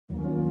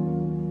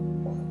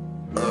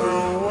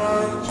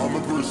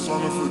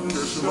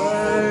personification of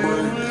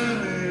heartbreak.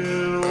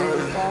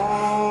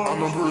 I'm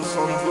the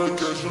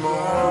personification of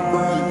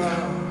heartbreak.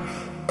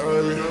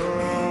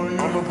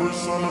 I'm the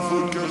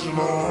personification of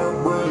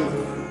heartbreak.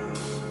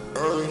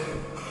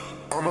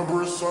 I'm the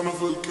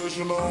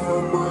personification of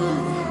heartbreak.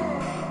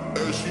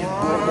 Hey, she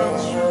broke my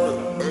heart.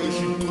 Hey,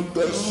 she put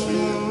that shit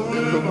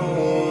in the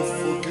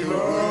motherfucking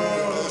way.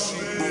 Hey, she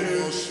broke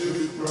my shit,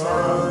 it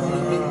turned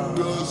in the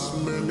dust,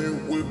 man. It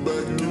went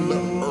back in the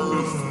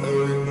earth.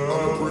 Hey,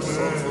 I'm the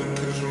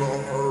personification of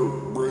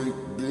heartbreak,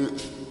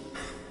 bitch.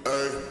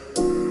 Hey,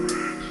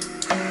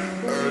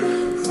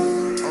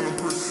 I'm the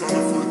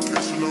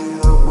personification of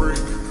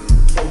heartbreak.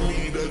 Told me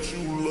that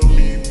you love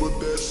me, but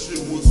that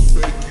shit was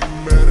fake. You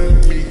mad at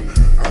me?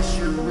 I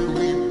should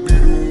really be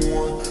the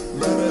one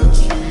mad at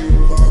you. You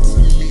lied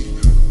to me,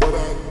 but I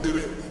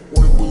didn't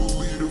want to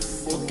believe the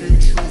fucking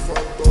truth. I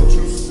thought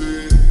you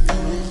said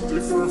you was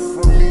different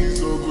from these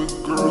other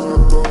girls. I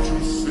thought you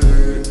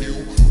said you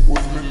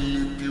was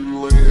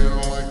manipulating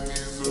like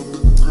these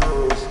other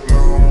girls.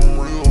 Now I'm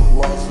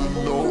realizing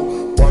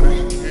nobody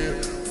can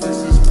fix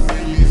this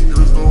pain. These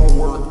ears don't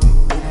work,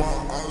 but my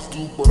eyes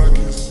do. But I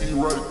can see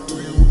right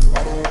through you. I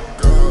don't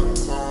got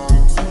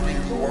time to be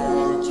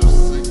lying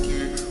just to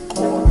get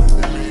caught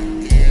in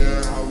the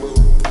end. I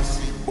love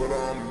pussy, but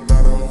I'm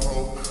not a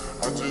hoe.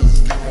 I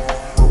just get my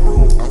heart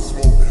broke. I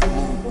smoke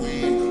hella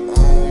weed. I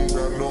don't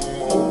got no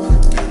more.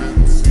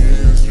 Getting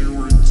tears, you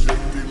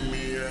rejected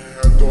me and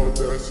had the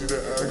audacity to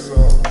ask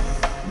out.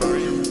 Now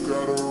you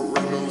gotta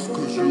run us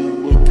cause you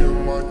looking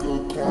like a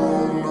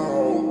clown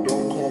now.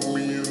 Don't call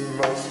me a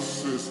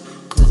narcissist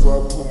cause I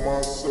put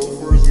myself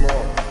first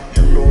now.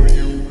 You know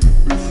you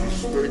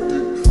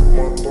disrespected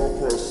my thought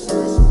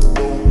process.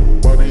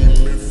 Nobody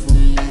meant for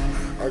me.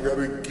 I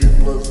gotta get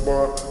blessed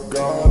by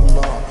God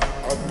now.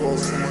 I thought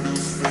somebody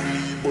was for me,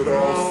 but I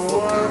was